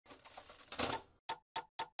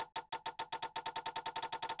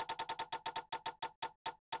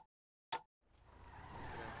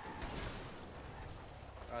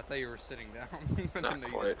thought you were sitting down. I Not didn't know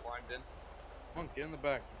you quite. just climbed in. Come on, get in the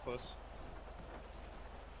back, you puss.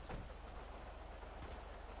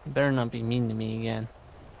 You better not be mean to me again.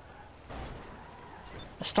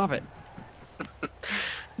 Stop it.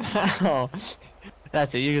 Oh,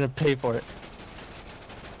 that's it. You're gonna pay for it.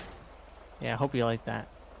 Yeah, I hope you like that.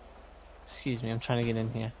 Excuse me, I'm trying to get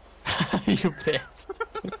in here. You bitch.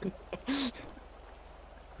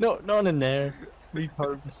 No, not in there.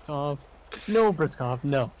 Retard Briskov. No, Briskov,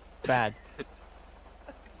 no. Bad.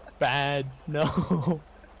 Bad. No.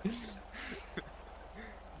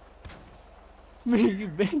 Me, you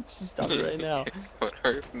bitch. Stop it right now.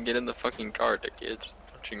 Hurry up and get in the fucking car, dickheads.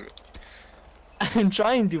 Touching me. I'm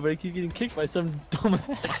trying to, but I keep getting kicked by some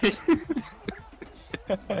dumbass.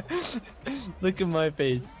 Look at my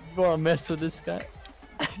face. You wanna mess with this guy?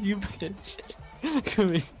 You bitch.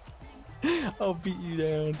 Come here. I'll beat you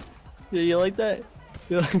down. Yeah, you like that?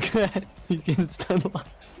 You like that? You can stun lock.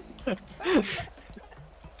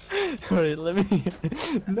 Alright, let me.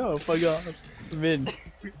 No, fuck off. I'm in.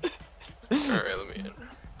 Alright, let me in.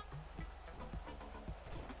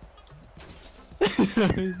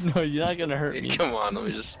 No, you're not gonna hurt me. Come on, let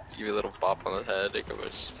me just give you a little bop on the head.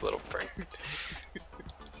 It's just a little prank.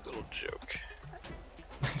 Just a little joke.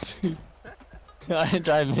 I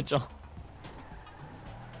drive Mitchell.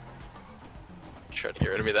 Try to get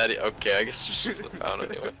rid of me that. Okay, I guess just flip out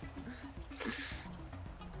anyway.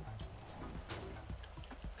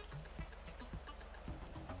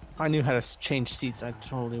 If I knew how to change seats, I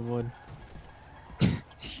totally would.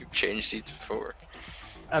 You've changed seats before.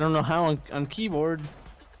 I don't know how on keyboard.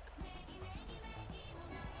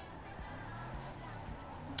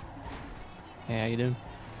 Hey, how you doing?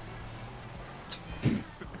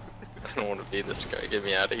 I don't want to be this guy. Get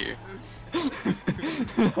me out of here.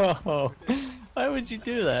 No. Why would you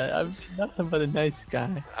do that? I'm nothing but a nice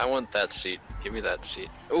guy. I want that seat. Give me that seat.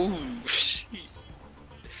 Ooh, shit.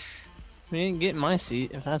 You didn't get my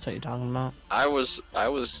seat, if that's what you're talking about. I was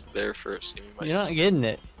there first. Give me my You're not seat. getting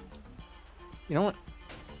it. You know what?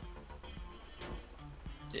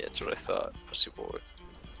 Yeah, that's what I thought. Pussy boy.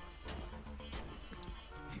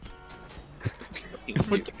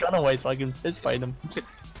 Put the gun away so I can fist fight him.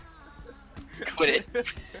 Quit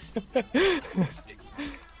it.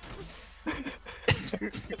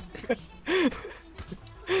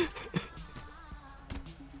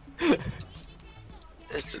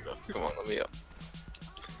 It's enough. Come on, let me up.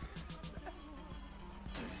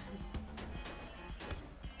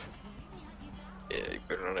 Yeah, you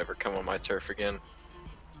better not ever come on my turf again.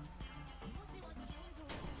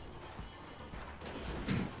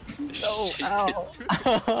 No, ow.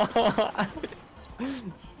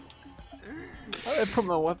 How did I put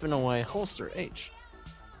my weapon away? Holster H.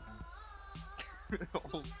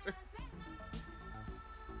 Holster.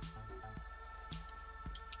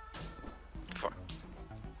 Fuck.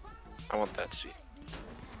 I want that seat.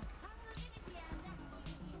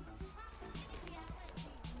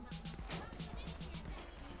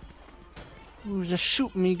 Ooh, just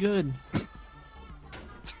shoot me good.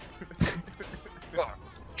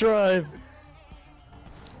 Drive.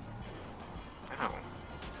 Ow.